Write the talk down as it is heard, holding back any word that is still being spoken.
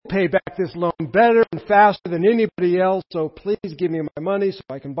pay back this loan better and faster than anybody else, so please give me my money so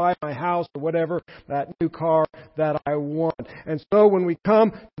I can buy my house or whatever, that new car that I want. And so when we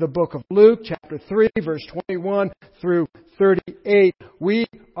come to the book of Luke, chapter 3, verse 21 through 38,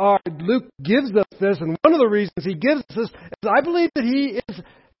 Luke gives us this, and one of the reasons he gives us this is I believe that he is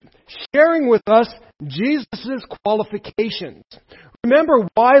sharing with us Jesus' qualifications. Remember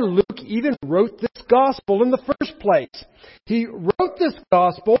why Luke even wrote this gospel in the first place. He wrote this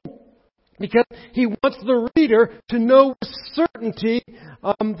gospel because he wants the reader to know with certainty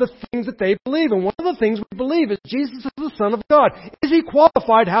the things that they believe. And one of the things we believe is Jesus is the Son of God. Is He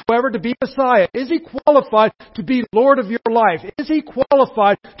qualified, however, to be Messiah? Is He qualified to be Lord of your life? Is He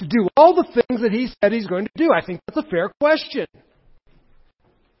qualified to do all the things that He said He's going to do? I think that's a fair question.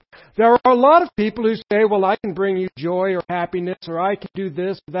 There are a lot of people who say, well, I can bring you joy or happiness, or I can do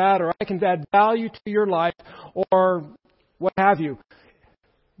this or that, or I can add value to your life, or what have you.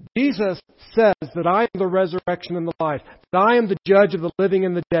 Jesus says that I am the resurrection and the life, that I am the judge of the living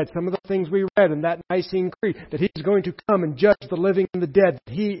and the dead. Some of the things we read in that Nicene Creed, that He's going to come and judge the living and the dead,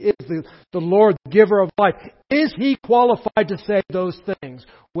 that He is the Lord, the giver of life. Is He qualified to say those things?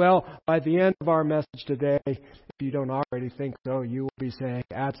 Well, by the end of our message today, if you don't already think so, you will be saying,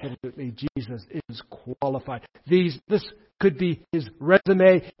 absolutely, Jesus is qualified. This could be His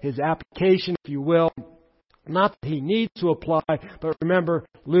resume, His application, if you will. Not that He needs to apply, but remember,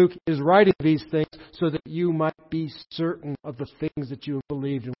 Luke is writing these things so that you might be certain of the things that you have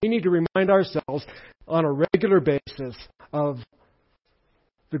believed. And we need to remind ourselves on a regular basis of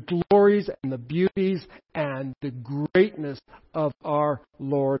the glories and the beauties and the greatness of our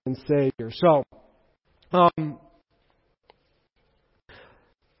Lord and Savior. So,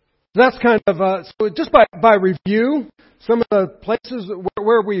 that's kind of, so just by review, some of the places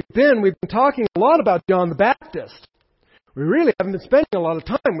where we've been talking a lot about John the Baptist. We really haven't been spending a lot of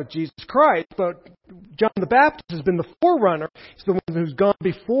time with Jesus Christ, but John the Baptist has been the forerunner. He's the one who's gone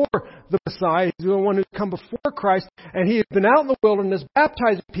before the Messiah. He's the one who's come before Christ, and he has been out in the wilderness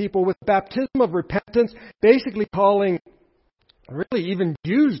baptizing people with baptism of repentance, basically calling really even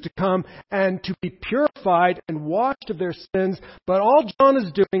Jews to come and to be purified and washed of their sins. But all John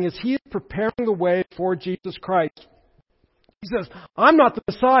is doing is he is preparing the way for Jesus Christ. He says, I'm not the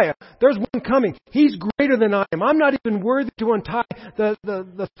Messiah. There's one coming. He's greater than I am. I'm not even worthy to untie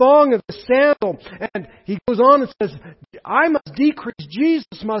the thong of the sandal. And he goes on and says, I must decrease,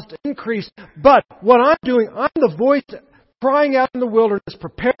 Jesus must increase. But what I'm doing, I'm the voice crying out in the wilderness,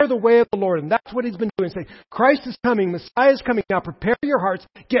 prepare the way of the Lord. And that's what He's been doing, saying, Christ is coming, Messiah is coming. Now prepare your hearts,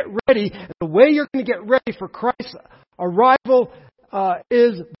 get ready. And the way you're going to get ready for Christ's arrival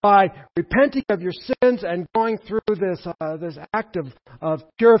is by repenting of your sins and going through this act of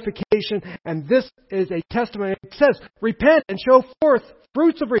purification. And this is a testimony. It says, repent and show forth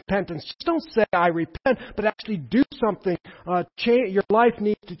fruits of repentance. Just don't say, I repent, but actually do something. Your life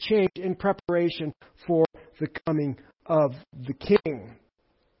needs to change in preparation for the coming of the King.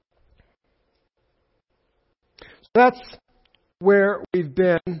 So that's where we've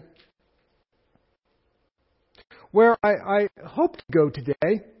been. Where I hope to go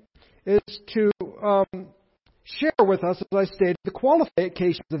today is to share with us, as I stated, the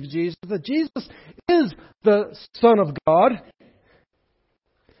qualifications of Jesus, that Jesus is the Son of God.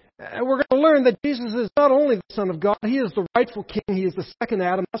 And we're going to learn that Jesus is not only the Son of God, He is the rightful King. He is the second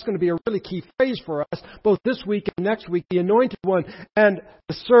Adam. That's going to be a really key phrase for us, both this week and next week, the Anointed One and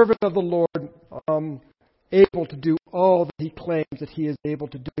the servant of the Lord, able to do all that He claims that He is able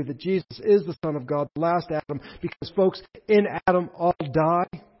to do, that Jesus is the Son of God, the last Adam, because, folks, in Adam all die,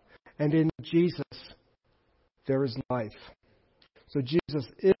 and in Jesus there is life. So Jesus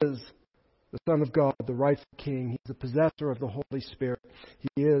is the Son of God, the rightful King. He's the possessor of the Holy Spirit.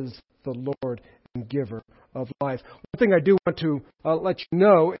 He is the Lord and giver of life. One thing I do want to let you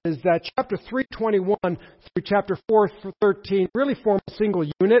know is that chapter 3:21 through chapter 4:13 really form a single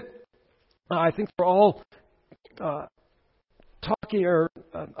unit. I think they're all talking or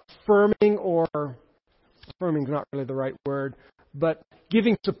affirming, or affirming is not really the right word, but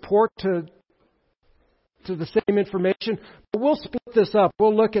giving support to the same information. But we'll split this up.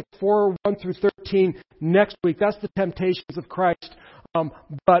 We'll look at 4:1 through 13 next week. That's the temptations of Christ.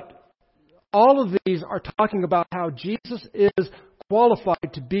 But all of these are talking about how Jesus is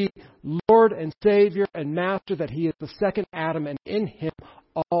qualified to be Lord and Savior and Master, that He is the second Adam, and in Him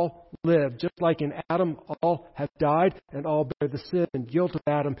all live. Just like in Adam, all have died and all bear the sin and guilt of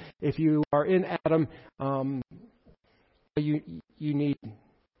Adam. If you are in Adam, you need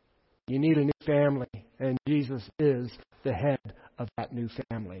a new family, and Jesus is the head of that new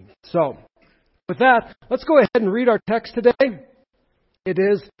family. So, with that, let's go ahead and read our text today. It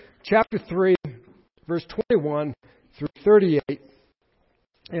is chapter 3, verse 21 through 38.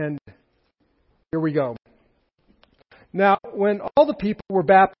 And here we go. Now, when all the people were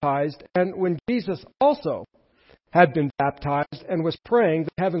baptized, and when Jesus also had been baptized and was praying,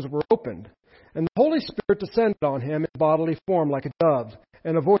 the heavens were opened, and the Holy Spirit descended on him in bodily form like a dove,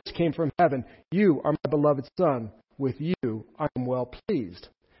 and a voice came from heaven, "You are my beloved Son. With you I am well pleased."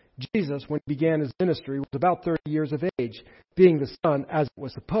 Jesus, when he began his ministry, was about 30 years of age, being the son, as it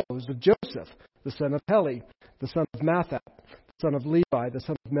was supposed, of Joseph, the son of Heli, the son of Mathat, the son of Levi, the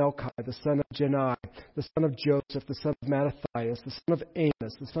son of Melchi, the son of Jenai, the son of Joseph, the son of Mattathias, the son of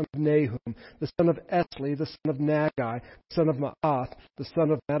Amos, the son of Nahum, the son of Esli, the son of Nagai, the son of Maath, the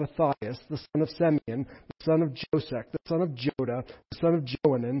son of Mattathias, the son of Simeon, the son of Josech, the son of Joda, the son of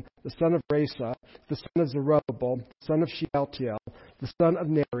Joanan, the son of Resa, the son of Zerubbabel, the son of Shealtiel, the son of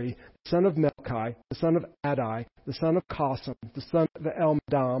Neri, the son of Melchi, the son of Adai, the son of Cosam, the son of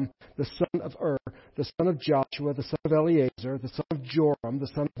Elmadam, the son of the son of Joshua, the son of Eleazar, the son of Joram, the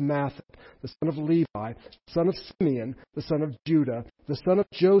son of Mathat, the son of Levi, the son of Simeon, the son of Judah, the son of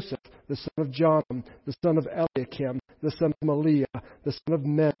Joseph, the son of Jonam, the son of Eliakim, the son of Maliah, the son of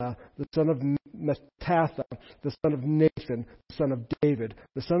Menah, the son of Mattatha, the son of Nathan, the son of David,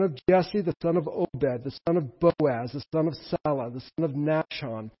 the son of Jesse, the son of Obed, the son of Boaz, the son of Salah, the son of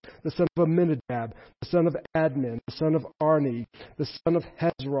Nashon, the son of Aminadab, the son of Admin, the son of Arni, the son of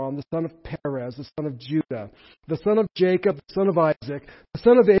Hezron, the son of Perez, the son of Judah, the son of Jacob, the son of Isaac, the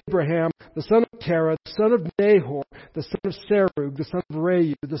son of Abraham, the son of Terah, the son of Nahor, the son of Serug, the son of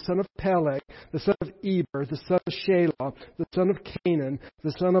Reu, the son of Peleg, the son of Eber, the son of Shelah, the son of Canaan,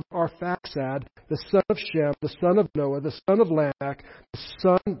 the son of Arphaxad, the son of Shem, the son of Noah, the son of Lamech, the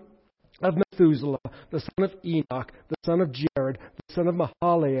son of Methuselah, the son of Enoch, the son of Jared, the son of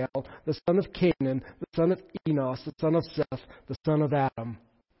Mahalalel, the son of Canaan, the son of Enos, the son of Seth, the son of Adam,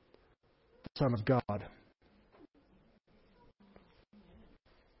 the son of God.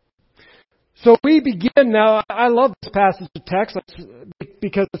 So we begin now. I love this passage of text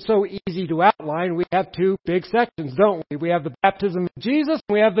because it's so easy to outline. We have two big sections, don't we? We have the baptism of Jesus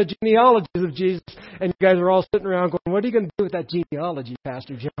and we have the genealogies of Jesus. And you guys are all sitting around going, "What are you going to do with that genealogy,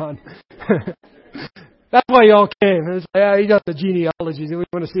 Pastor John?" That's why y'all came. It's, yeah, he got the genealogies and we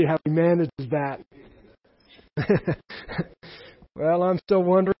want to see how he manages that. Well, I'm still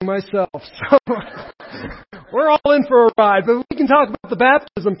wondering myself. So we're all in for a ride, but we can talk about the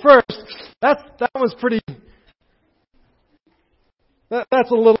baptism first. That was pretty.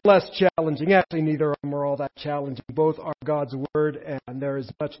 That's a little less challenging. Actually, neither of them are all that challenging. Both are God's Word, and there is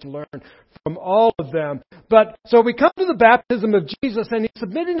much to learn from all of them. But so we come to the baptism of Jesus, and he's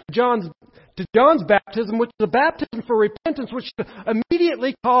submitting to John's baptism, which is a baptism for repentance, which should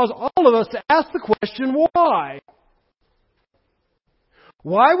immediately cause all of us to ask the question, why?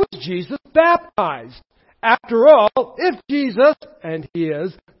 Why was Jesus baptized? After all, if Jesus, and he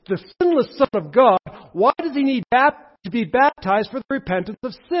is, the sinless Son of God, why does he need to be baptized for the repentance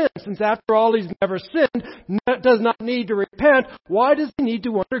of sin? Since after all he's never sinned, does not need to repent, why does he need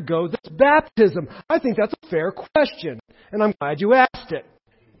to undergo this baptism? I think that's a fair question, and I'm glad you asked it.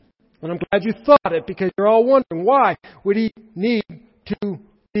 And I'm glad you thought it, because you're all wondering, why would he need to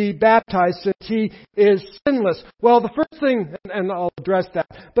be baptized since he is sinless? Well, the first thing, and I'll address that,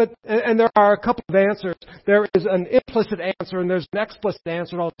 and there are a couple of answers. There is an implicit answer and there's an explicit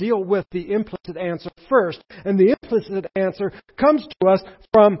answer, and I'll deal with the implicit answer first. And the implicit answer comes to us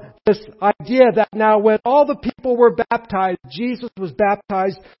from this idea that now when all the people were baptized, Jesus was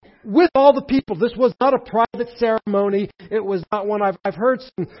baptized with all the people. This was not a private ceremony. It was not one. I've heard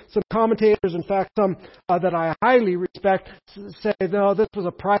some commentators, in fact, some that I highly respect, say, no, this was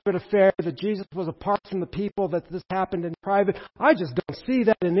a private affair, that Jesus was apart from the people, that this happened in private. I just don't see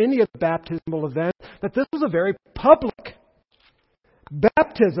that in any of the baptismal events, that this was a very public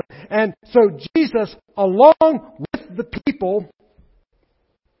baptism. And so Jesus, along with the people,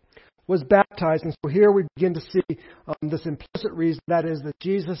 was baptized. And so here we begin to see this implicit reason, that is that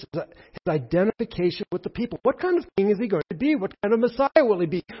Jesus, his identification with the people. What kind of king is he going to be? What kind of Messiah will he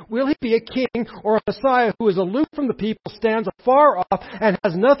be? Will he be a king or a Messiah who is aloof from the people, stands afar off, and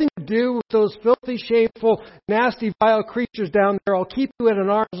has nothing to do with those filthy, shameful, nasty, vile creatures down there? I'll keep you at an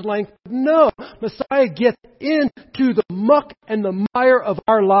arm's length. No, Messiah gets into the muck and the mire of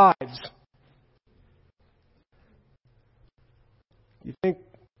our lives. You think,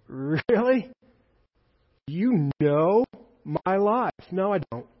 really? You know my life? No, I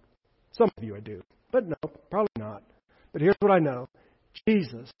don't. Some of you I do. But no, probably not. But here's what I know.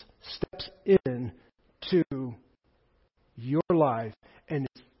 Jesus steps in to your life and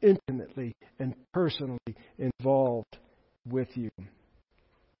is intimately and personally involved with you.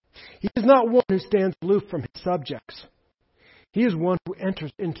 He is not one who stands aloof from his subjects. He is one who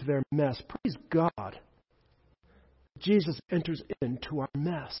enters into their mess. Praise God. Jesus enters into our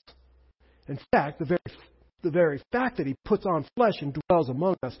mess. In fact, the very fact that he puts on flesh and dwells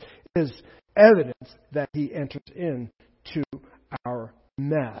among us is evidence that he enters into our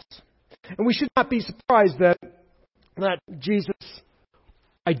mess. And we should not be surprised that Jesus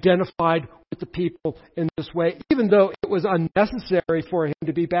identified with the people in this way, even though it was unnecessary for him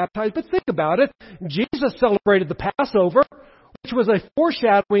to be baptized. But think about it. Jesus celebrated the Passover, which was a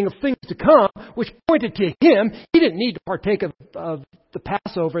foreshadowing of things to come, which pointed to him. He didn't need to partake of the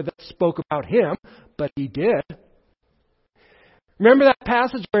Passover that spoke about him, but he did. Remember that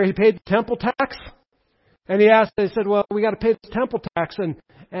passage where he paid the temple tax? And they said, well, we got to pay the temple tax.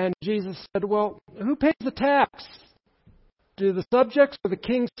 And Jesus said, well, who pays the tax? Do the subjects or the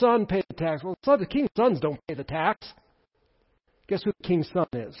king's son pay the tax? Well, the king's sons don't pay the tax. Guess who the king's son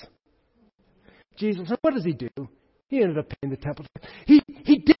is? Jesus. And what does he do? He ended up paying the temple tax. He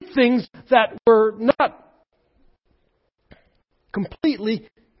did things that were not completely,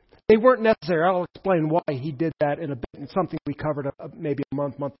 they weren't necessary. I'll explain why he did that in a bit. It's something we covered maybe a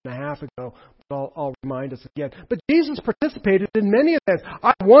month and a half ago. But I'll remind us again. But Jesus participated in many of them.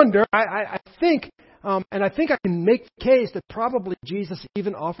 I wonder, I think, and I think I can make the case that probably Jesus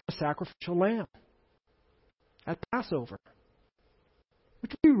even offered a sacrificial lamb at Passover,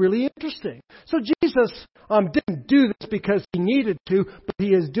 which would be really interesting. So Jesus didn't do this because he needed to, but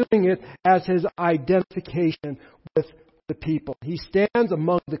he is doing it as his identification with the people. He stands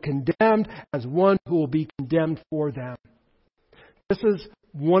among the condemned as one who will be condemned for them. This is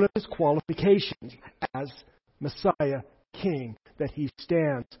one of his qualifications as Messiah King, that he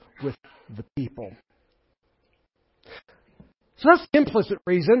stands with the people. So that's the implicit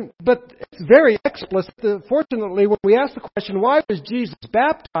reason, but it's very explicit. Fortunately, when we ask the question, why was Jesus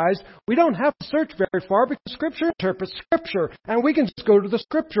baptized, we don't have to search very far because Scripture interprets Scripture. And we can just go to the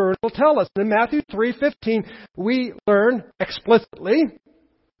Scripture and it'll tell us. In Matthew 3:15, we learn explicitly,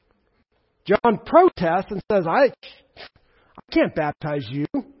 John protests and says, I can't baptize you.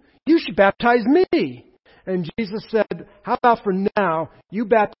 You should baptize me. And Jesus said, how about for now, you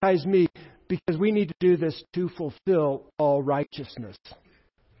baptize me, because we need to do this to fulfill all righteousness.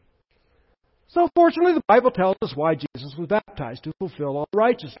 So fortunately, the Bible tells us why Jesus was baptized, to fulfill all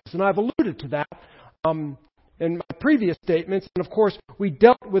righteousness. And I've alluded to that in my previous statements. And of course, we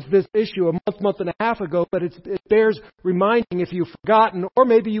dealt with this issue a month and a half ago, but it bears reminding if you've forgotten, or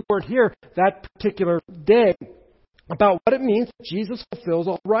maybe you weren't here that particular day, about what it means that Jesus fulfills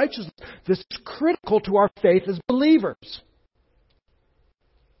all righteousness. This is critical to our faith as believers.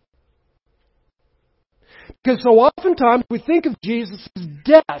 Because so oftentimes we think of Jesus'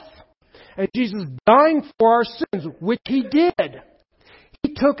 death and Jesus dying for our sins, which he did.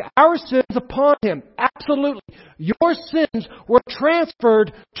 He took our sins upon him. Absolutely. Your sins were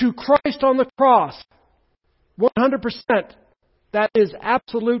transferred to Christ on the cross. 100%. That is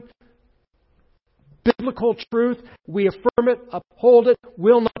absolute biblical truth. We affirm it, uphold it,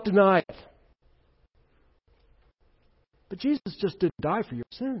 will not deny it. But Jesus just didn't die for your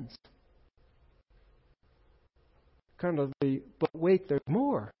sins. But wait, there's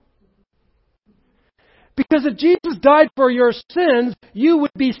more. Because if Jesus died for your sins, you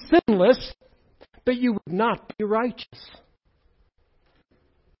would be sinless, but you would not be righteous.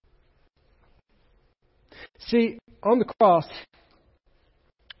 See, on the cross,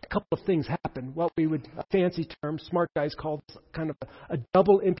 a couple of things happen. What we would, a fancy term, smart guys call this kind of a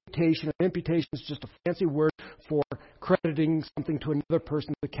double imputation. An imputation is just a fancy word for crediting something to another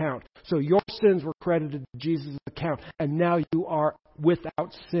person's account. So your sins were credited to Jesus' account, and now you are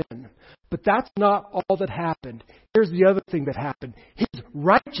without sin. But that's not all that happened. Here's the other thing that happened. His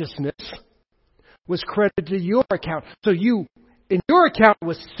righteousness was credited to your account. So in your account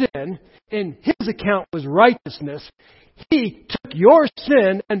was sin, in his account was righteousness. He took your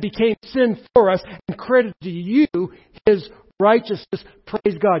sin and became sin for us and credited to you his righteousness.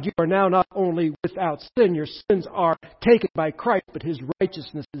 Praise God. You are now not only without sin, your sins are taken by Christ, but his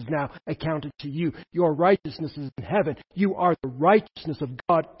righteousness is now accounted to you. Your righteousness is in heaven. You are the righteousness of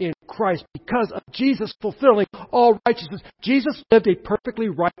God in Christ because of Jesus fulfilling all righteousness. Jesus lived a perfectly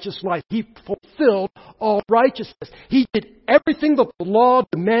righteous life. He fulfilled all righteousness. He did everything that the law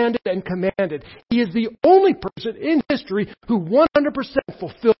demanded and commanded. He is the only person in history who 100%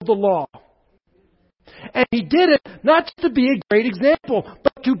 fulfilled the law. And he did it not just to be a great example,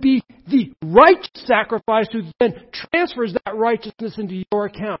 but to be the righteous sacrifice who then transfers that righteousness into your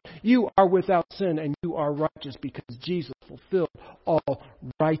account. You are without sin and you are righteous because Jesus fulfilled all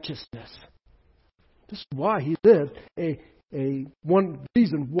righteousness. This is why he lived a one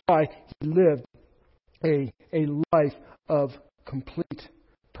reason why he lived a life of complete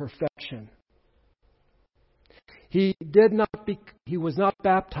perfection. He was not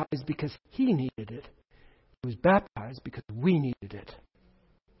baptized because he needed it. He was baptized because we needed it.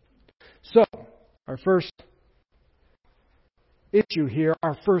 So, our first issue here,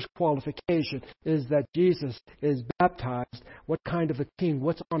 our first qualification, is that Jesus is baptized. What kind of a king?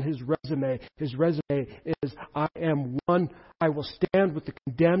 What's on his resume? His resume is, I am one. I will stand with the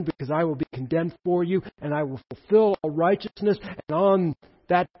condemned because I will be condemned for you, and I will fulfill all righteousness. And on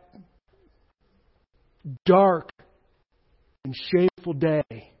that dark and shameful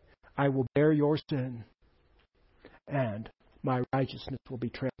day, I will bear your sin, and my righteousness will be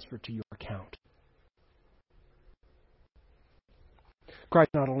transferred to your account. Christ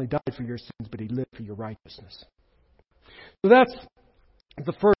not only died for your sins, but he lived for your righteousness. So that's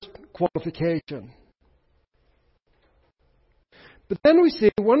the first qualification. But then we see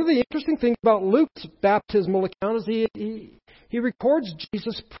one of the interesting things about Luke's baptismal account is he records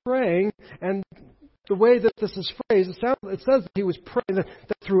Jesus praying, and the way that this is phrased, it says that he was praying,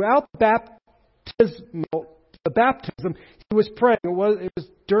 that throughout the baptism, he was praying. It was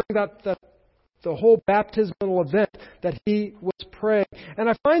during the whole baptismal event that he was praying. And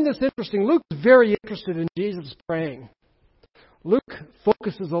I find this interesting. Luke is very interested in Jesus praying. Luke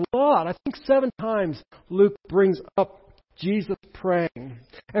focuses a lot. I think 7 times Luke brings up Jesus praying.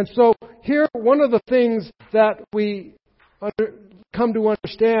 And so here, one of the things that we come to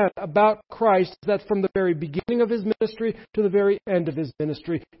understand about Christ is that from the very beginning of his ministry to the very end of his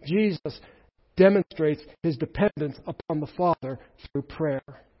ministry, Jesus demonstrates his dependence upon the Father through prayer.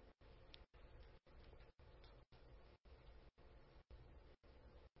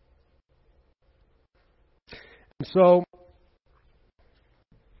 And so,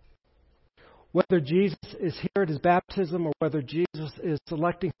 whether Jesus is here at his baptism, or whether Jesus is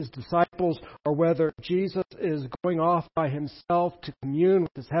selecting his disciples, or whether Jesus is going off by himself to commune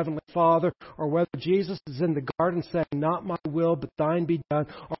with his heavenly Father, or whether Jesus is in the garden saying, not my will, but thine be done,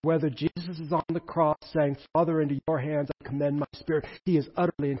 or whether Jesus is on the cross saying, Father, into your hands I commend my spirit, he is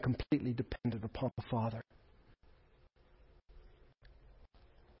utterly and completely dependent upon the Father.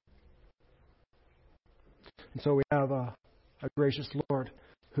 And so we have a gracious Lord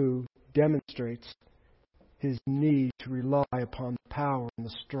who demonstrates his need to rely upon the power and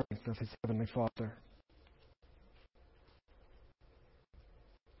the strength of his heavenly Father.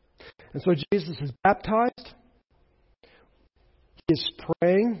 And so Jesus is baptized. He is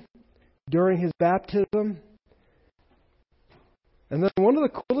praying during his baptism. And then one of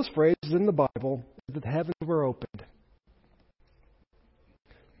the coolest phrases in the Bible is that the heavens were opened.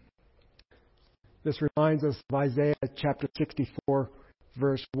 This reminds us of Isaiah chapter 64,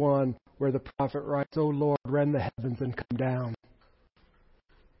 verse 1, where the prophet writes, O Lord, rend the heavens and come down.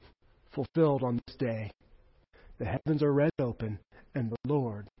 Fulfilled on this day. The heavens are rent open, and the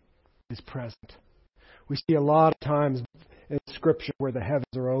Lord is present. We see a lot of times in Scripture where the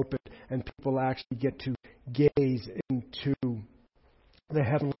heavens are opened, and people actually get to gaze into the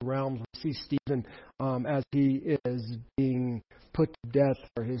heavenly realms. We see Stephen, as he is being put to death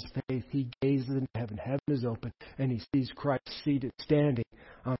for his faith, he gazes into heaven. Heaven is open, and he sees Christ standing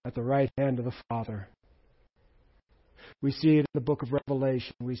at the right hand of the Father. We see it in the book of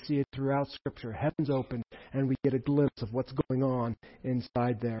Revelation. We see it throughout Scripture. Heaven's open, and we get a glimpse of what's going on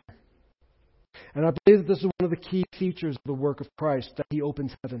inside there. And I believe that this is one of the key features of the work of Christ, that he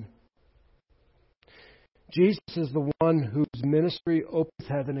opens heaven. Jesus is the one whose ministry opens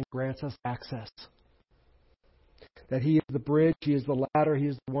heaven and grants us access. That he is the bridge, he is the ladder, he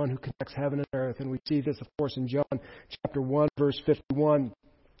is the one who connects heaven and earth. And we see this, of course, in John chapter 1, verse 51,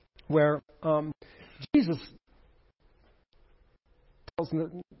 where Jesus tells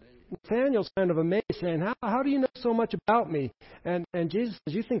Nathanael's kind of amazed, saying, how do you know so much about me? And Jesus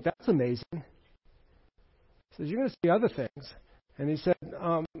says, you think that's amazing? He says, you're going to see other things. And he said,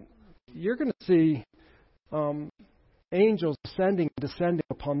 you're going to see angels ascending and descending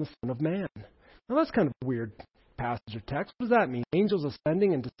upon the Son of Man. Now that's kind of a weird passage of text. What does that mean? Angels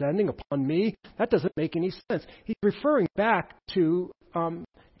ascending and descending upon me? That doesn't make any sense. He's referring back to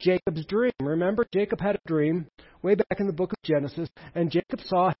Jacob's dream. Remember, Jacob had a dream way back in the book of Genesis, and Jacob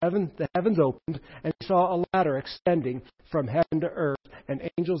saw the heavens opened, and he saw a ladder extending from heaven to earth, and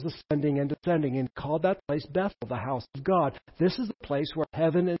angels ascending and descending, and called that place Bethel, the house of God. This is the place where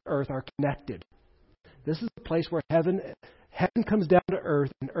heaven and earth are connected. This is the place where heaven comes down to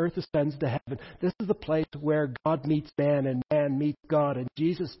earth and earth ascends to heaven. This is the place where God meets man and man meets God. And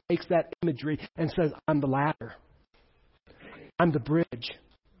Jesus takes that imagery and says, I'm the ladder. I'm the bridge.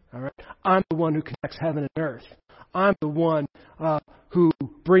 All right? I'm the one who connects heaven and earth. I'm the one who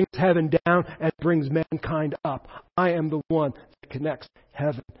brings heaven down and brings mankind up. I am the one that connects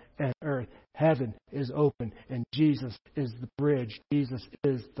heaven and earth. Heaven is open, and Jesus is the bridge. Jesus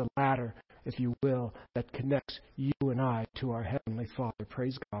is the ladder, if you will, that connects you and I to our Heavenly Father.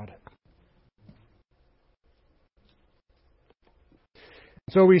 Praise God.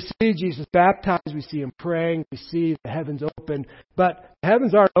 So we see Jesus baptized, we see Him praying, we see the heavens open, but the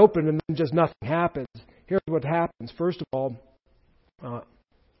heavens aren't open and then just nothing happens. Here's what happens. First of all,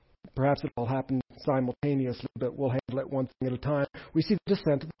 perhaps it all happened simultaneously, but we'll handle it one thing at a time. We see the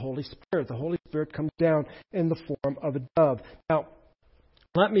descent of the Holy Spirit. The Holy Spirit comes down in the form of a dove. Now,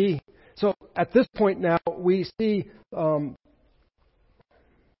 so at this point now, we see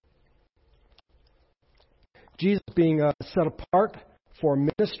Jesus being set apart for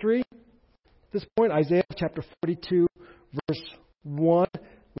ministry. At this point, Isaiah chapter 42, verse 1,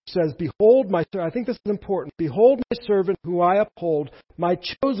 which says, Behold my servant, I think this is important, Behold my servant who I uphold, my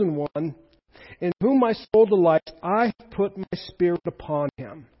chosen one, in whom my soul delights, I have put my spirit upon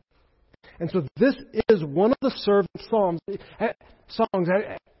him. And so this is one of the servant songs.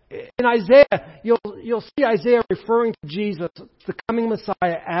 In Isaiah, you'll see Isaiah referring to Jesus, the coming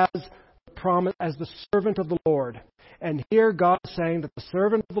Messiah, as the promise, as the servant of the Lord. And here God is saying that the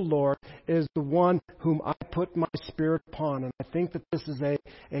servant of the Lord is the one whom I put my spirit upon. And I think that this is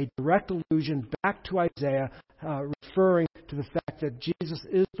a direct allusion back to Isaiah, referring to the fact that Jesus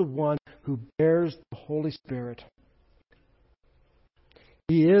is the one who bears the Holy Spirit.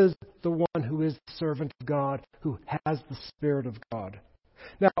 He is the one who is the servant of God, who has the Spirit of God.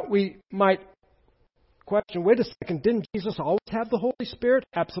 Now, we might question, wait a second, didn't Jesus always have the Holy Spirit?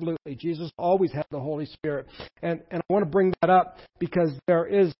 Absolutely. Jesus always had the Holy Spirit. And I want to bring that up because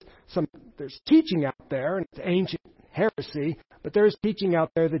there's teaching out there, and it's ancient heresy, but there's teaching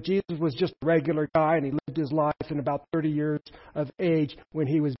out there that Jesus was just a regular guy and he lived his life, and about 30 years of age when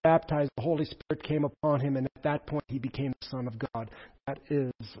he was baptized, the Holy Spirit came upon him, and at that point he became the Son of God. That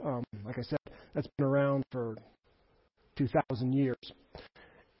is, like I said, that's been around for 2,000 years.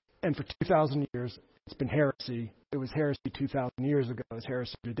 And for 2,000 years, it's been heresy. It was heresy 2,000 years ago. It's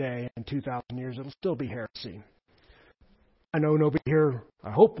heresy today. And in 2,000 years, it'll still be heresy. I know nobody here,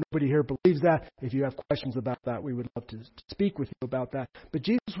 I hope nobody here believes that. If you have questions about that, we would love to speak with you about that. But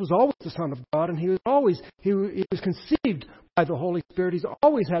Jesus was always the Son of God, and he was conceived by the Holy Spirit. He's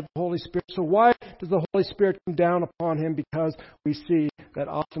always had the Holy Spirit. So why does the Holy Spirit come down upon him? Because we see that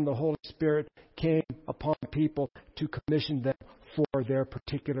often the Holy Spirit came upon people to commission them for their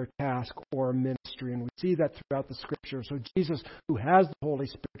particular task or ministry. And we see that throughout the Scripture. So Jesus, who has the Holy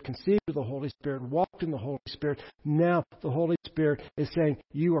Spirit, conceived of the Holy Spirit, walked in the Holy Spirit, now the Holy Spirit is saying,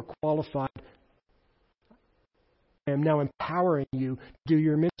 you are qualified. I am now empowering you to do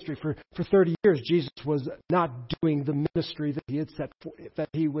your ministry. For 30 years, Jesus was not doing the ministry that he had that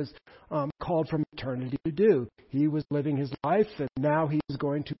he was called from eternity to do. He was living his life, and now he is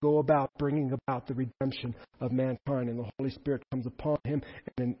going to go about bringing about the redemption of mankind. And the Holy Spirit comes upon him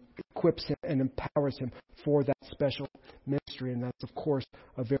and equips him and empowers him for that special ministry. And that's, of course,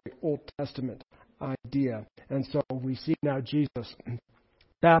 a very Old Testament idea. And so we see now Jesus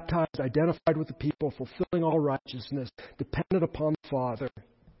baptized, identified with the people, fulfilling all righteousness, dependent upon the Father.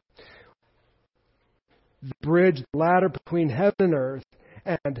 The bridge, the ladder between heaven and earth,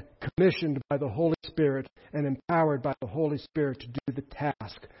 and commissioned by the Holy Spirit and empowered by the Holy Spirit to do the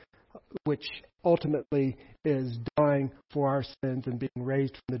task, which ultimately is dying for our sins and being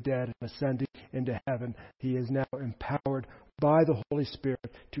raised from the dead and ascending into heaven. He is now empowered by the Holy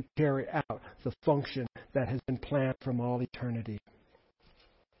Spirit to carry out the function that has been planned from all eternity.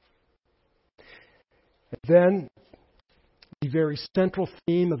 And then, the very central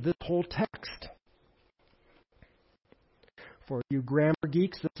theme of this whole text. For you grammar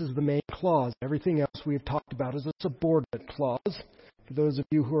geeks, this is the main clause. Everything else we have talked about is a subordinate clause. For those of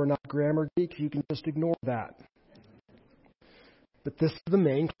you who are not grammar geeks, you can just ignore that. But this is the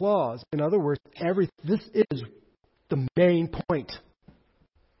main clause. In other words, this is the main point.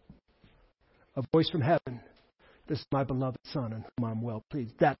 A voice from heaven. This is my beloved Son in whom I'm well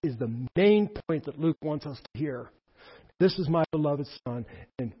pleased. That is the main point that Luke wants us to hear. This is my beloved Son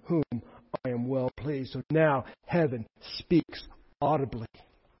in whom I am well pleased. So now heaven speaks audibly.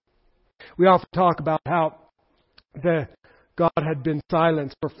 We often talk about how God had been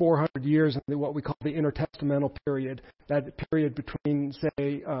silent for 400 years in what we call the intertestamental period. That period between,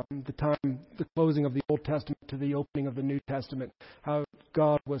 say, the closing of the Old Testament to the opening of the New Testament. How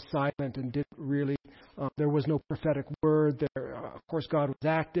God was silent and didn't really, there was no prophetic word. Of course, God was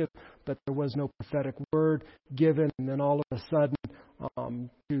active, but there was no prophetic word given. And then all of a sudden,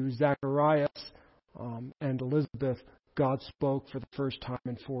 to Zacharias, and Elizabeth, God spoke for the first time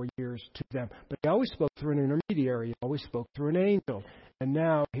in 4 years to them. But He always spoke through an intermediary. He always spoke through an angel. And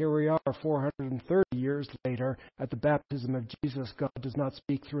now, here we are 430 years later at the baptism of Jesus. God does not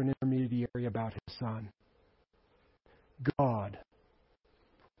speak through an intermediary about His Son. God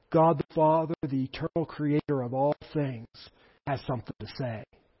the Father, the eternal creator of all things, has something to say.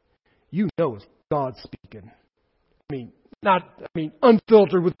 You know it's God speaking.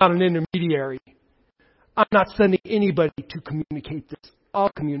 Unfiltered without an intermediary. I'm not sending anybody to communicate this.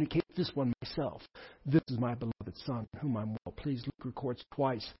 I'll communicate this one myself. This is my beloved Son, whom I'm well pleased. Luke records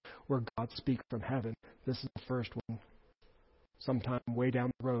twice where God speaks from heaven. This is the first one. Sometime way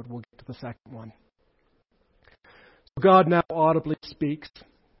down the road, we'll get to the second one. So God now audibly speaks.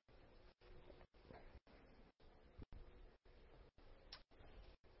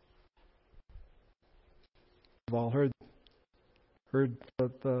 We've all heard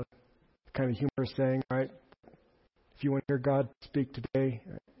the kind of humorous saying, right? If you want to hear God speak today,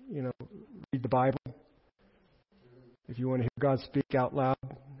 read the Bible. If you want to hear God speak out loud,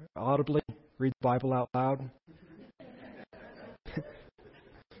 audibly, read the Bible out loud.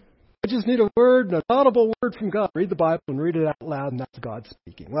 I just need a word, an audible word from God. Read the Bible and read it out loud, and that's God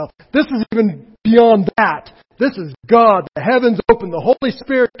speaking. Well, this is even beyond that. This is God. The heavens open, the Holy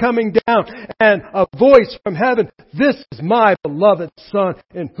Spirit coming down, and a voice from heaven. This is my beloved Son,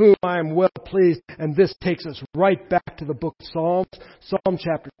 in whom I am well pleased. And this takes us right back to the book of Psalms. Psalm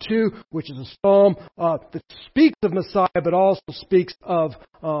chapter 2, which is a psalm that speaks of Messiah, but also speaks of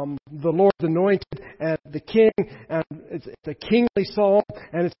the Lord's anointed and the King. And it's a kingly psalm.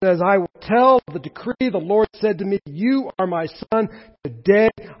 And it says, I will tell the decree. The Lord said to me, you are my Son. Today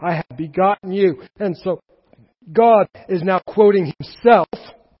I have begotten you. And so God is now quoting Himself,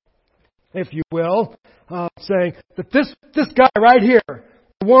 if you will, saying that this guy right here,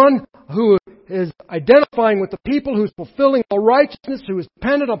 the one who is identifying with the people, who's fulfilling all righteousness, who is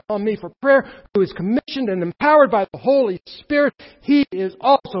dependent upon me for prayer, who is commissioned and empowered by the Holy Spirit, he is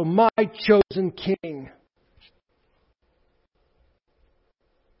also my chosen King.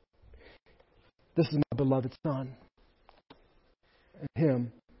 This is my beloved Son. And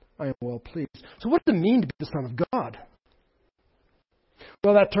Him I am well pleased. So what does it mean to be the Son of God?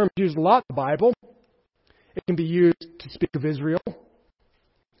 Well, that term is used a lot in the Bible. It can be used to speak of Israel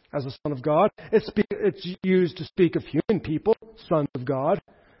as a son of God. It's used to speak of human people, sons of God.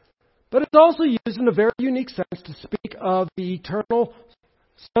 But it's also used in a very unique sense to speak of the eternal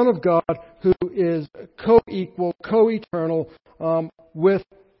Son of God who is co-equal, co-eternal with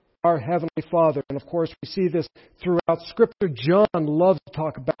our Heavenly Father. And of course, we see this throughout Scripture. John loves to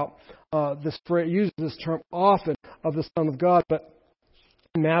talk about this phrase, uses this term often of the Son of God. But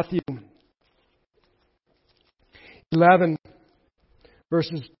in Matthew 11,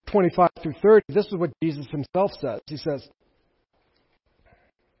 verses 25 through 30, this is what Jesus Himself says. He says,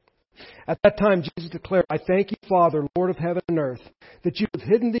 at that time, Jesus declared, I thank you, Father, Lord of heaven and earth, that you have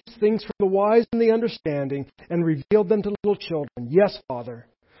hidden these things from the wise and the understanding and revealed them to little children. Yes, Father,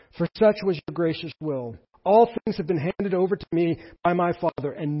 for such was your gracious will. All things have been handed over to me by my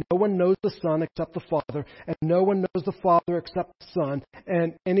Father, and no one knows the Son except the Father, and no one knows the Father except the Son,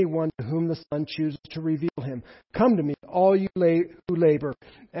 and anyone to whom the Son chooses to reveal Him. Come to me, all you who labor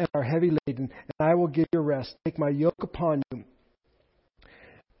and are heavy laden, and I will give you rest. Take my yoke upon you,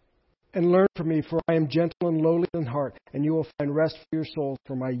 and learn from me, for I am gentle and lowly in heart, and you will find rest for your souls,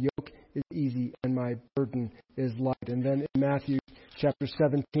 for my yoke is easy and my burden is light. And then in Matthew chapter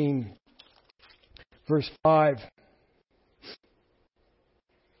 17, verse 5,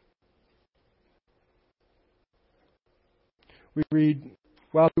 we read,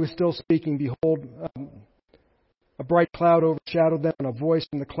 while He was still speaking, behold, a bright cloud overshadowed them, and a voice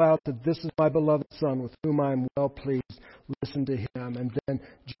from the cloud said, this is my beloved Son, with whom I am well pleased. Listen to Him. And then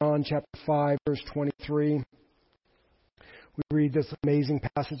John chapter 5, verse 23, we read this amazing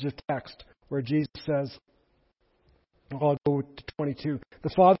passage of text where Jesus says, I'll go to 22. The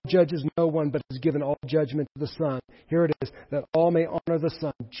Father judges no one, but has given all judgment to the Son. Here it is, that all may honor the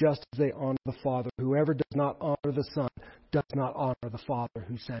Son just as they honor the Father. Whoever does not honor the Son does not honor the Father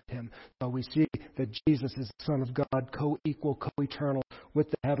who sent Him. So we see that Jesus is the Son of God, co-equal, co-eternal with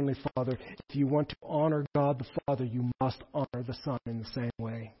the Heavenly Father. If you want to honor God the Father, you must honor the Son in the same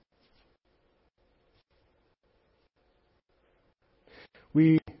way.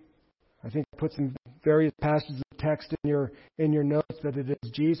 I think put some various passages of text in your notes that it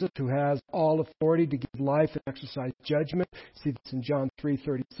is Jesus who has all authority to give life and exercise judgment. See this in John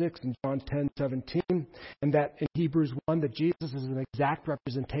 3:36 and John 10:17, and that in Hebrews 1 that Jesus is an exact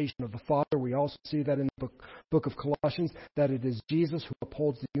representation of the Father. We also see that in the book of Colossians that it is Jesus who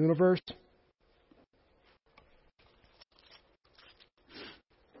upholds the universe.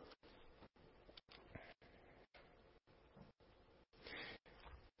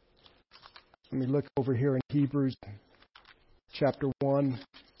 Let me look over here in Hebrews chapter 1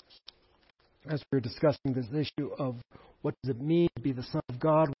 as we're discussing this issue of what does it mean to be the Son of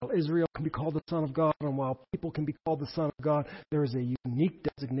God. While Israel can be called the Son of God, and while people can be called the Son of God, there is a unique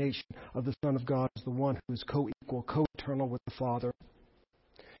designation of the Son of God as the one who is co-equal, co-eternal with the Father.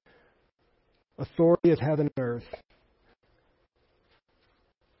 Authority of heaven and earth.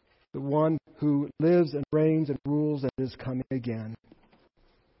 The one who lives and reigns and rules and is coming again.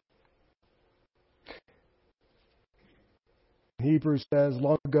 Hebrews says,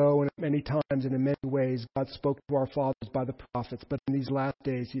 long ago and at many times and in many ways, God spoke to our fathers by the prophets, but in these last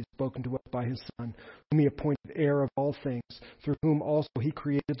days He has spoken to us by His Son, whom He appointed heir of all things, through whom also He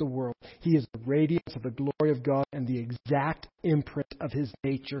created the world. He is the radiance of the glory of God and the exact imprint of His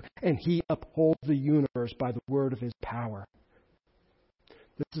nature, and He upholds the universe by the word of His power.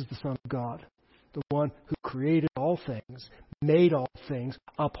 This is the Son of God, the one who created all things, made all things,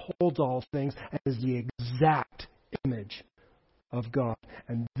 upholds all things, and is the exact image of God.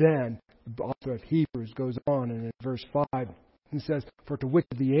 And then the author of Hebrews goes on, and in verse 5 he says, for to which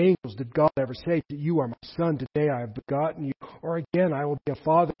of the angels did God ever say, you are my son, today I have begotten you? Or again, I will be a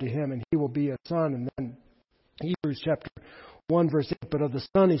father to him, and he will be a son. And then Hebrews chapter 1 verse 8, but of the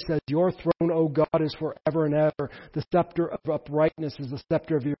Son he says, your throne, O God, is forever and ever. The scepter of uprightness is the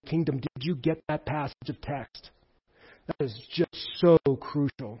scepter of your kingdom. Did you get that passage of text? That is just so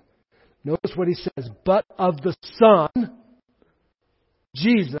crucial. Notice what he says, but of the Son,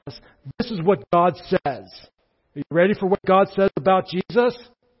 Jesus, this is what God says. Are you ready for what God says about Jesus?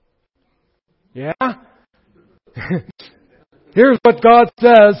 Yeah? Here's what God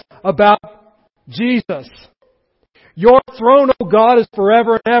says about Jesus. Your throne, O God, is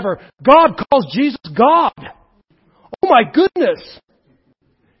forever and ever. God calls Jesus God. Oh my goodness.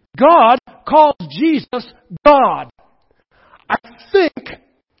 God calls Jesus God. I think,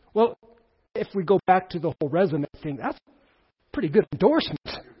 well, if we go back to the whole resume thing, that's pretty good endorsement.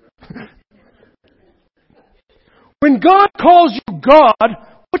 When God calls you God,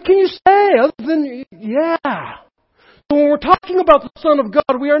 what can you say other than, yeah. So when we're talking about the Son of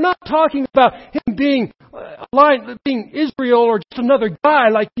God, we are not talking about Him being being Israel or just another guy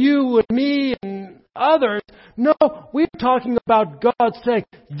like you and me and others. No, we're talking about God saying,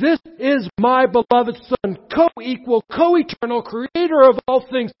 this is my beloved Son, co-equal, co-eternal, creator of all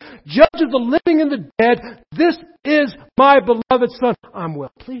things, judge of the living and the dead. This is my beloved Son. I'm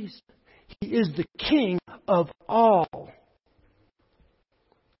well pleased. He is the King of all.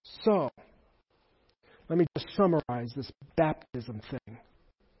 So, let me just summarize this baptism thing.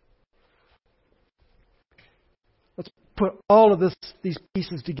 Let's put all of these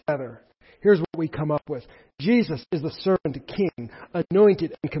pieces together. Here's what we come up with. Jesus is the servant king,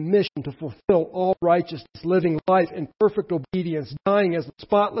 anointed and commissioned to fulfill all righteousness, living life in perfect obedience, dying as the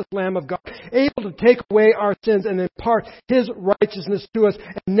spotless Lamb of God, able to take away our sins and impart His righteousness to us.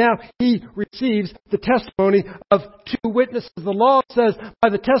 And now He receives the testimony of two witnesses. The law says by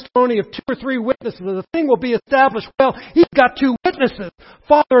the testimony of 2 or 3 witnesses, the thing will be established. Well, He's got 2 witnesses,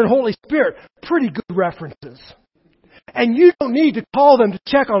 Father and Holy Spirit. Pretty good references. And you don't need to call them to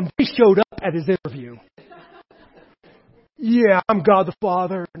check on if he showed up at his interview. Yeah, I'm God the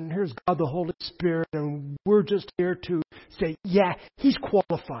Father, and here's God the Holy Spirit, and we're just here to say, yeah, He's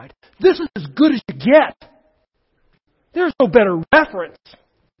qualified. This is as good as you get. There's no better reference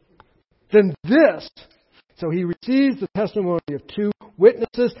than this. So He receives the testimony of 2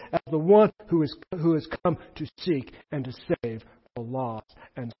 witnesses as the one who has come to seek and to save the lost.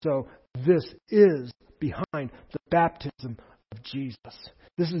 And so this is behind the baptism of Jesus.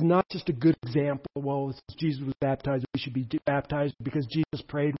 This is not just a good example. Well, since Jesus was baptized, we should be baptized. Because Jesus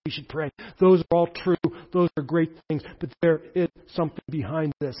prayed, we should pray. Those are all true. Those are great things. But there is something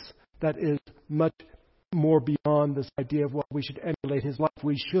behind this that is much more beyond this idea of, well, we should emulate His life.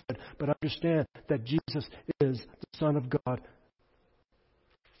 We should. But understand that Jesus is the Son of God.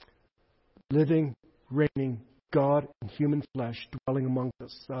 Living, reigning, God in human flesh dwelling among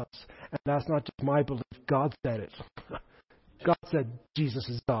us. And that's not just my belief. God said it. God said Jesus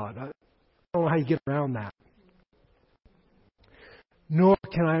is God. I don't know how you get around that. Nor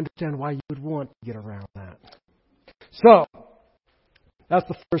can I understand why you would want to get around that. So, that's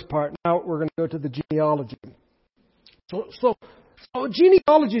the first part. Now we're going to go to the genealogy. So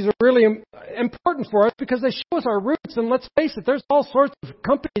genealogies are really important for us because they show us our roots. And let's face it, there's all sorts of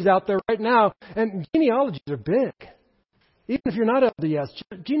companies out there right now, and genealogies are big. Even if you're not LDS,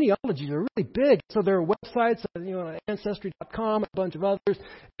 genealogies are really big. So there are websites, Ancestry.com, a bunch of others,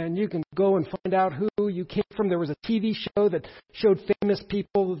 and you can go and find out who you came from. There was a TV show that showed famous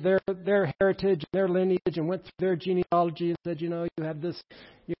people, their heritage, their lineage, and went through their genealogy and said, you have this,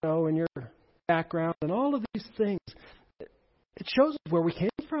 and your background, and all of these things. It shows us where we came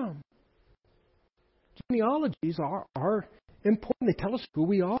from. Genealogies are important. They tell us who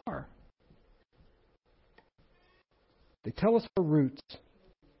we are. They tell us our roots.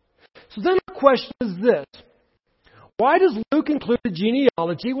 So then the question is this. Why does Luke include a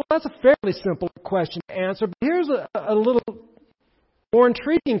genealogy? Well, that's a fairly simple question to answer. But here's a little more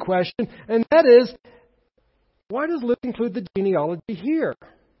intriguing question, and that is, why does Luke include the genealogy here?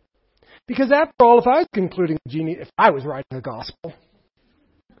 Because after all, if I was writing the gospel,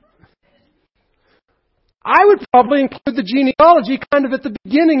 I would probably include the genealogy kind of at the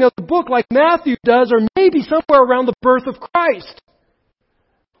beginning of the book like Matthew does, or maybe somewhere around the birth of Christ.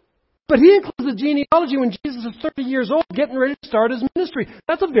 But he includes the genealogy when Jesus is 30 years old, getting ready to start his ministry.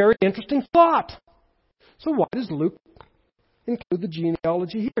 That's a very interesting thought. So why does Luke include the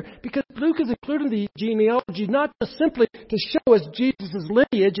genealogy here? Because Luke is including the genealogy not just simply to show us Jesus'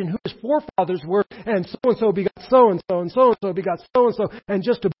 lineage and who his forefathers were, and so-and-so begot so-and-so, and so-and-so begot so-and-so, and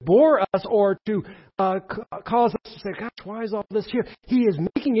just to bore us or to cause us to say, gosh, why is all this here? He is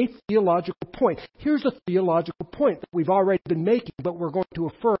making a theological point. Here's a theological point that we've already been making, but we're going to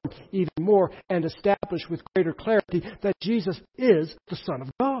affirm even more and establish with greater clarity that Jesus is the Son of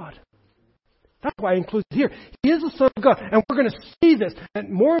God. That's why I include it here. He is the Son of God. And we're going to see this.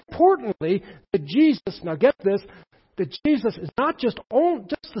 And more importantly, that Jesus, now get this, that Jesus is not just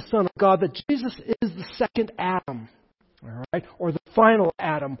the Son of God, that Jesus is the second Adam. All right? Or the final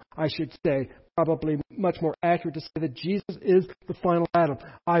Adam, I should say. Probably much more accurate to say that Jesus is the final Adam.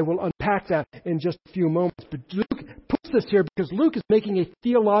 I will unpack that in just a few moments. But Luke puts this here because Luke is making a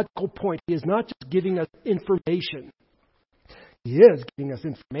theological point. He is not just giving us information. He is giving us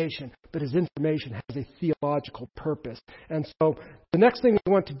information, but his information has a theological purpose. And so the next thing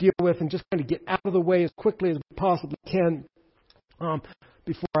we want to deal with and just kind of get out of the way as quickly as we possibly can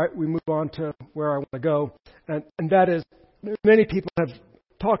before we move on to where I want to go. And that is, many people have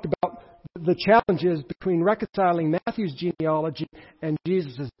talked about the challenges between reconciling Matthew's genealogy and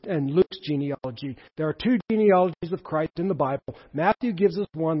Jesus's and Luke's genealogy. There are two genealogies of Christ in the Bible. Matthew gives us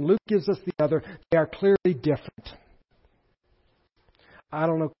one, Luke gives us the other. They are clearly different. I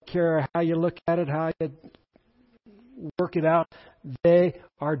don't care how you look at it, how you work it out. They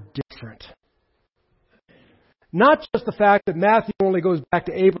are different. Not just the fact that Matthew only goes back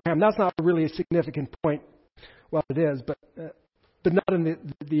to Abraham. That's not really a significant point. Well, it is, but not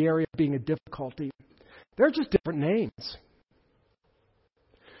in the area of being a difficulty. They're just different names.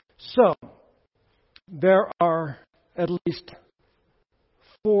 So, there are at least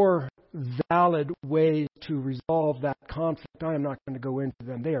 4 valid ways to resolve that conflict. I am not going to go into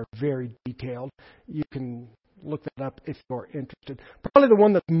them. They are very detailed. You can look that up if you're interested. Probably the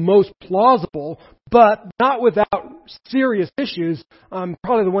one that's most plausible, but not without serious issues,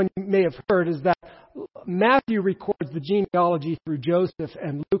 probably the one you may have heard, is that Matthew records the genealogy through Joseph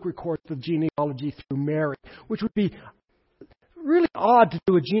and Luke records the genealogy through Mary, which would be really odd to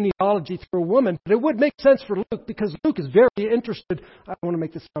do a genealogy through a woman, but it would make sense for Luke because Luke is very interested. I don't want to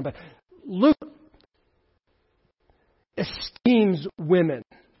make this sound bad. Luke esteems women.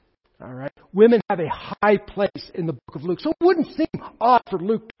 All right. Women have a high place in the book of Luke. So it wouldn't seem odd for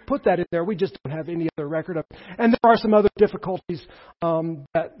Luke to put that in there. We just don't have any other record of it. And there are some other difficulties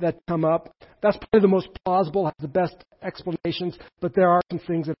that come up. That's probably the most plausible, has the best explanations, but there are some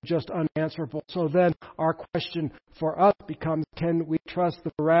things that are just unanswerable. So then our question for us becomes, can we trust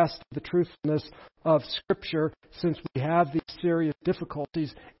the veracity, the truthfulness of Scripture, since we have these serious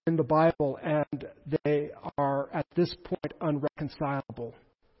difficulties in the Bible and they are at this point unreconcilable?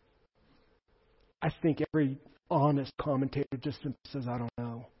 I think every honest commentator just simply says, I don't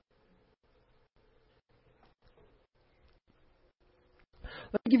know.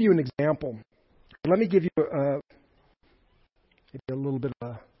 Let me give you an example. Let me give you maybe a little bit of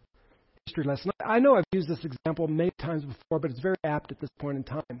a history lesson. I know I've used this example many times before, but it's very apt at this point in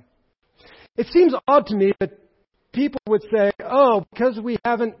time. It seems odd to me that people would say, oh, because we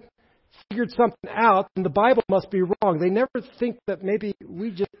haven't figured something out, then the Bible must be wrong. They never think that maybe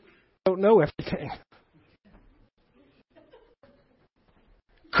we just don't know everything.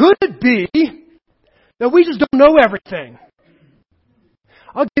 Could it be that we just don't know everything?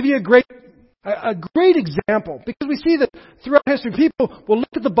 I'll give you a great example, because we see that throughout history, people will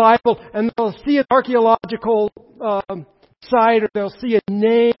look at the Bible and they'll see an archaeological site, or they'll see a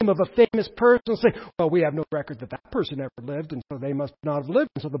name of a famous person and say, well, we have no record that that person ever lived, and so they must not have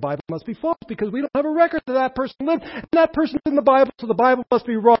lived, and so the Bible must be false because we don't have a record that that person lived, and that person is in the Bible, so the Bible must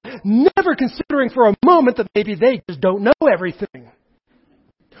be wrong, never considering for a moment that maybe they just don't know everything.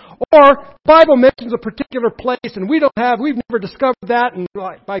 Or the Bible mentions a particular place and we've never discovered that, and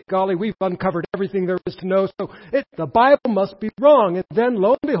by golly, we've uncovered everything there is to know, so the Bible must be wrong. And then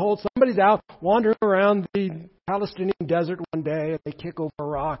lo and behold, somebody's out wandering around the Palestinian desert one day and they kick over a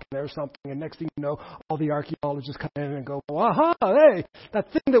rock and there's something, and next thing you know, all the archaeologists come in and go, well, aha, hey,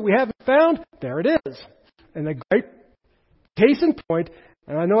 that thing that we haven't found, there it is. And the great case in point,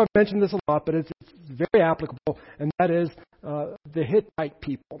 and I know I've mentioned this a lot, but it's very applicable, and that is the Hittite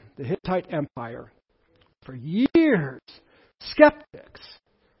people, the Hittite Empire. For years, skeptics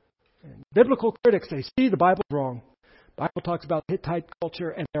and biblical critics say, see, the Bible's wrong. The Bible talks about Hittite culture,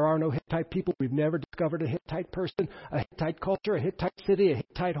 and there are no Hittite people. We've never discovered a Hittite person, a Hittite culture, a Hittite city, a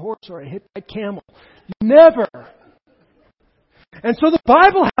Hittite horse, or a Hittite camel. Never. And so the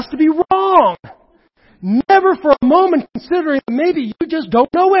Bible has to be wrong. Never for a moment considering that maybe you just don't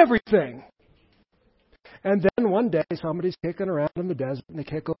know everything. And then one day somebody's kicking around in the desert and they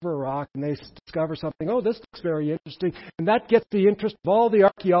kick over a rock and they discover something. Oh, this looks very interesting. And that gets the interest of all the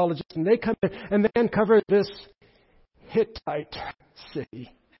archaeologists, and they come in and they uncover this Hittite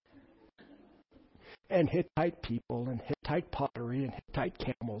city. And Hittite people and Hittite pottery and Hittite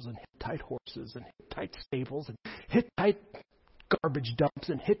camels and Hittite horses and Hittite stables and Hittite garbage dumps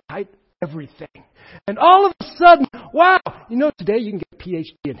and Hittite everything. And all of a sudden, wow, today you can get a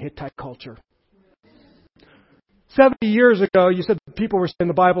PhD in Hittite culture. 70 years ago, you said people were saying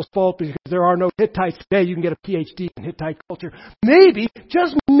the Bible's false because there are no Hittites. Today you can get a PhD in Hittite culture. Maybe,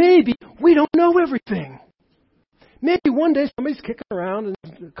 just maybe, we don't know everything. Maybe one day somebody's kicking around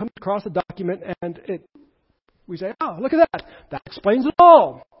and comes across a document and we say, oh, look at that. That explains it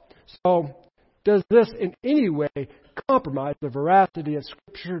all. So, does this in any way compromise the veracity of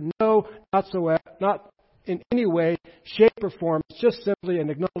Scripture? No, not in any way, shape, or form. It's just simply an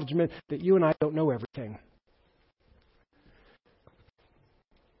acknowledgement that you and I don't know everything.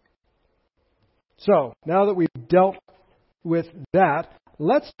 So, now that we've dealt with that,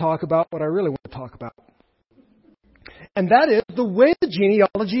 let's talk about what I really want to talk about. And that is the way the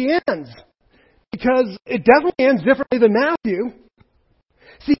genealogy ends. Because it definitely ends differently than Matthew.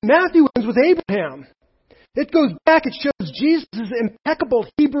 See, Matthew ends with Abraham. It goes back, it shows Jesus' impeccable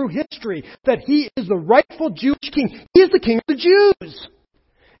Hebrew history, that he is the rightful Jewish king. He is the king of the Jews.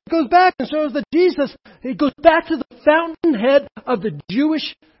 It goes back and shows that it goes back to the fountainhead of the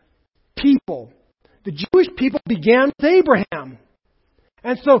Jewish people. The Jewish people began with Abraham.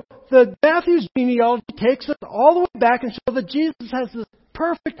 And so the Matthew's genealogy takes us all the way back and shows that Jesus has this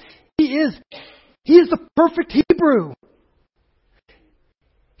perfect, he is the perfect Hebrew.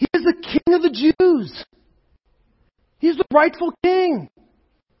 He is the king of the Jews. He's the rightful king.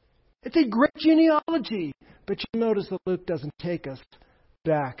 It's a great genealogy. But you'll notice that Luke doesn't take us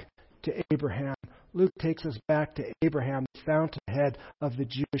back to Abraham. Luke takes us back to Abraham, the fountainhead of the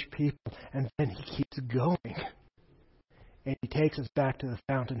Jewish people. And then he keeps going. And he takes us back to the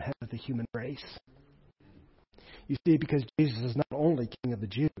fountainhead of the human race. You see, because Jesus is not only king of the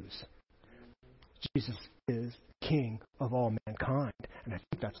Jews, Jesus is king of all mankind. And I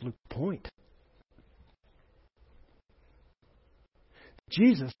think that's Luke's point.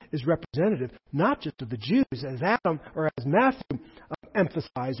 Jesus is representative not just of the Jews, as Matthew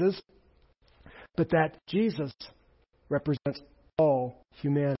emphasizes, but that Jesus represents all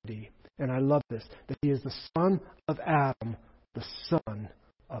humanity. And I love this, that he is the son of Adam, the son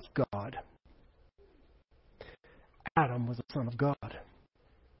of God. Adam was the son of God.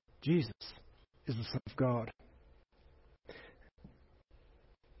 Jesus is the son of God.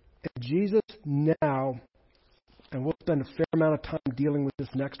 And Jesus now, and we'll spend a fair amount of time dealing with this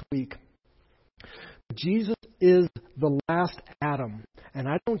next week, Jesus is the last Adam. And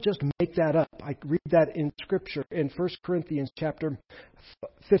I don't just make that up. I read that in Scripture in 1 Corinthians chapter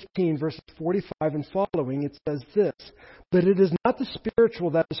 15, verses 45 and following. It says this, "But it is not the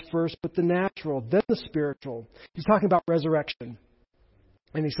spiritual that is first, but the natural, then the spiritual." He's talking about resurrection.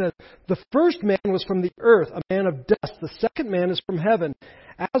 And he says, "The first man was from the earth, a man of dust. The second man is from heaven.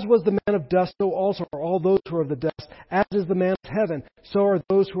 As was the man of dust, so also are all those who are of the dust. As is the man of heaven, so are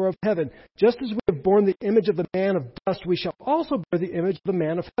those who are of heaven. Just as we have borne the image of the man of dust, we shall also bear the image of the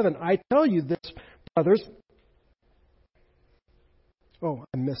man of heaven. I tell you this, brothers." Oh,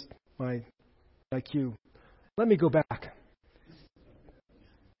 I missed my cue. Let me go back.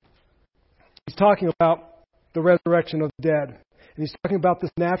 He's talking about the resurrection of the dead. And he's talking about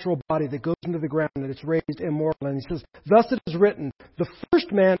this natural body that goes into the ground, that it's raised immortal. And he says, "Thus it is written, the first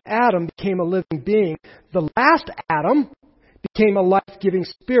man, Adam, became a living being. The last Adam became a life-giving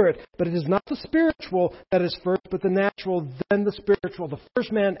spirit. But it is not the spiritual that is first, but the natural, then the spiritual. The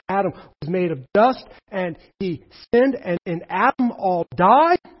first man, Adam, was made of dust, and he sinned, and in Adam all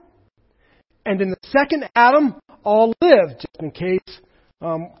die. And in the second Adam, all lived. Just in case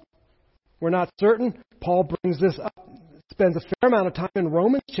we're not certain, Paul brings this up, spends a fair amount of time in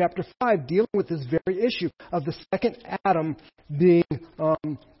Romans chapter 5 dealing with this very issue of the second Adam being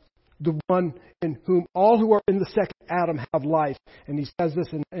the one in whom all who are in the second Adam have life. And he says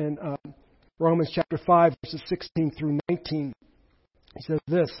this in Romans chapter 5, verses 16 through 19. He says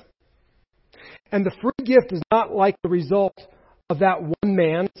this, "And the free gift is not like the result of that one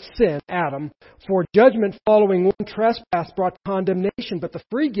man's sin, Adam. For judgment following one trespass brought condemnation, but the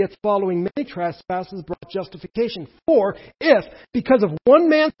free gift following many trespasses brought justification. For if, because of one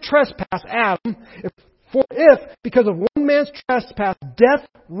man's trespass, if because of one man's trespass death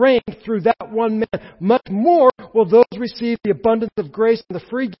reigned through that one man, much more will those receive the abundance of grace and the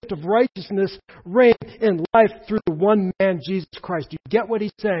free gift of righteousness reign in life through the one man, Jesus Christ." Do you get what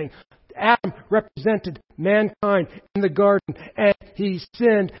he's saying? Adam represented mankind in the garden, and he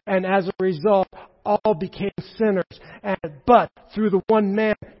sinned, and as a result, all became sinners. But through the one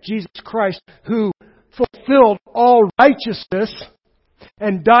man, Jesus Christ, who fulfilled all righteousness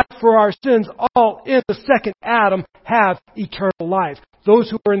and died for our sins, all in the second Adam have eternal life. Those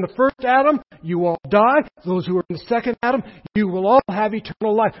who are in the first Adam, you all die. Those who are in the second Adam, you will all have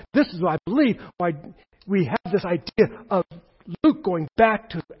eternal life. This is, I believe, why we have this idea of Luke going back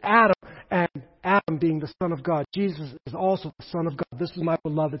to Adam, and Adam being the Son of God. Jesus is also the Son of God. This is my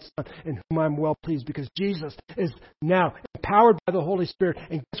beloved Son in whom I'm well pleased, because Jesus is now empowered by the Holy Spirit.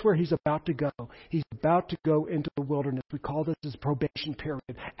 And guess where he's about to go? He's about to go into the wilderness. We call this his probation period.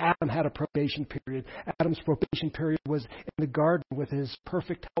 Adam had a probation period. Adam's probation period was in the garden with his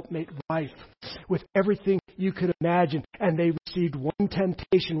perfect helpmate wife, with everything you could imagine. And they received one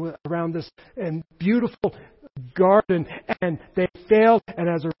temptation around this and beautiful garden, and they failed, and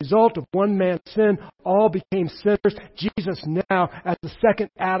as a result of one man's sin, all became sinners. Jesus now, as the second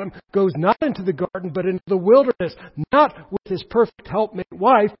Adam, goes not into the garden, but into the wilderness, not with his perfect helpmate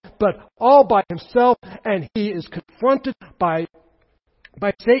wife, but all by himself, and he is confronted by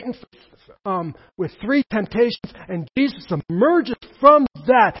Satan with three temptations, and Jesus emerges from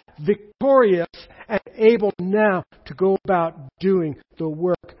that victorious and able now to go about doing the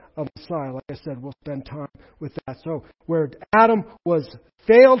work of Messiah. Like I said, we'll spend time with that. So where Adam was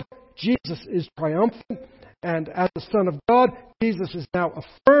failed, Jesus is triumphant. And as the Son of God, Jesus is now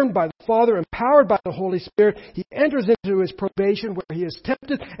affirmed by the Father, empowered by the Holy Spirit. He enters into his probation where he is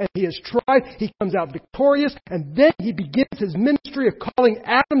tempted and he is tried. He comes out victorious, and then he begins his ministry of calling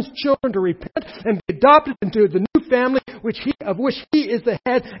Adam's children to repent and be adopted into the new family of which he is the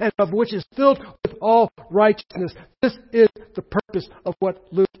head and of which is filled with all righteousness. This is the purpose of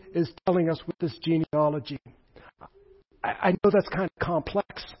what Luke is telling us with this genealogy. I know that's kind of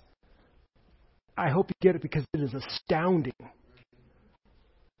complex. I hope you get it, because it is astounding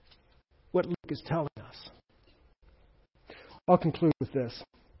what Luke is telling us. I'll conclude with this.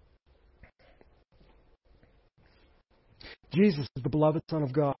 Jesus is the beloved Son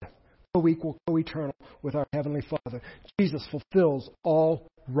of God, co-equal, co-eternal with our Heavenly Father. Jesus fulfills all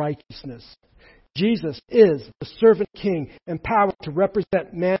righteousness. Jesus is the servant king, empowered to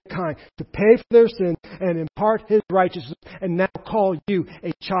represent mankind, to pay for their sins and impart his righteousness, and now call you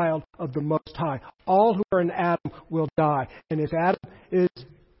a child of the Most High. All who are in Adam will die. And if Adam is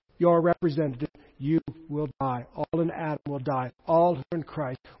your representative, you will die. All in Adam will die. All who are in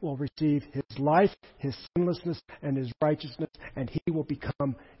Christ will receive his life, his sinlessness, and his righteousness, and he will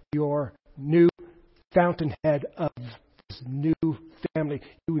become your new fountainhead of this new family.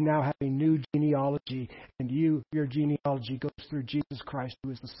 You now have a new genealogy, and your genealogy goes through Jesus Christ,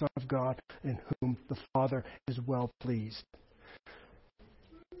 who is the Son of God, in whom the Father is well pleased.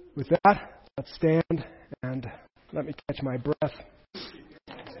 With that, let's stand and let me catch my breath.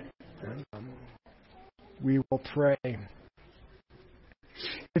 And, we will pray.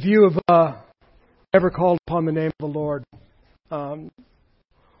 If you have ever called upon the name of the Lord, what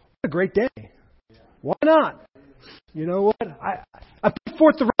a great day. Why not? You know what? I put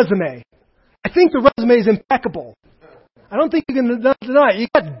forth the resume. I think the resume is impeccable. I don't think you can deny it. You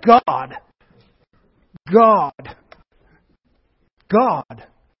got God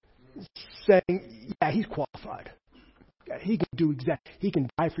saying, yeah, he's qualified. He can do exactly. He can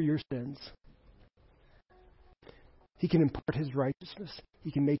die for your sins. He can impart his righteousness.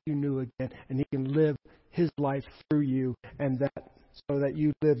 He can make you new again, and he can live his life through you, and that so that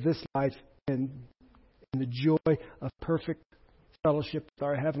you live this life in the joy of perfect fellowship with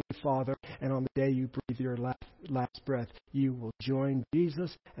our Heavenly Father. And on the day you breathe your last breath, you will join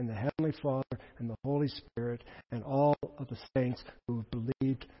Jesus and the Heavenly Father and the Holy Spirit and all of the saints who have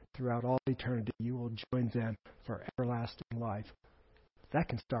believed throughout all eternity. You will join them for everlasting life. That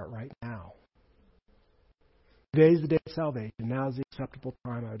can start right now. Today is the day of salvation. Now is the acceptable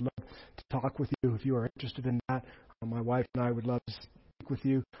time. I would love to talk with you if you are interested in that. My wife and I would love to speak with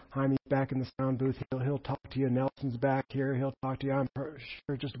you. Jaime's back in the sound booth. He'll talk to you. Nelson's back here. He'll talk to you. I'm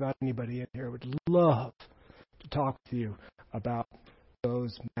sure just about anybody in here would love to talk with you about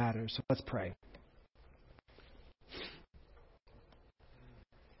those matters. So let's pray.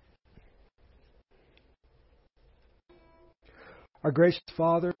 Our gracious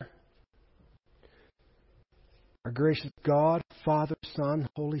Father, our gracious God, Father, Son,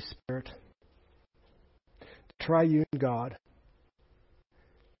 Holy Spirit, the triune God,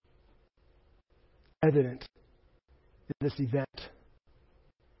 evident in this event,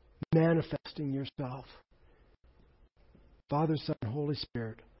 manifesting yourself. Father, Son, Holy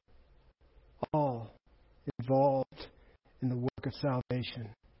Spirit, all involved in the work of salvation.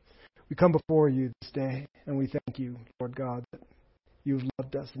 We come before you this day, and we thank you, Lord God, that you've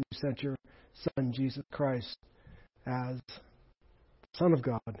loved us and you sent your Son, Jesus Christ, as the Son of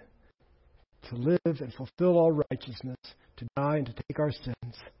God, to live and fulfill all righteousness, to die and to take our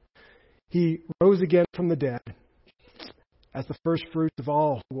sins. He rose again from the dead as the first fruits of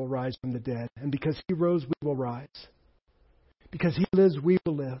all who will rise from the dead. And because He rose, we will rise. Because He lives, we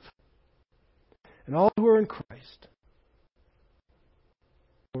will live. And all who are in Christ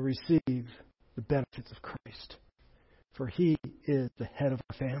will receive the benefits of Christ. For He is the head of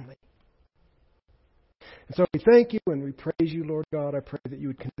our family. And so we thank you and we praise you, Lord God. I pray that you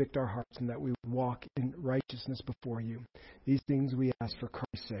would convict our hearts and that we would walk in righteousness before you. These things we ask for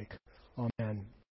Christ's sake. Amen.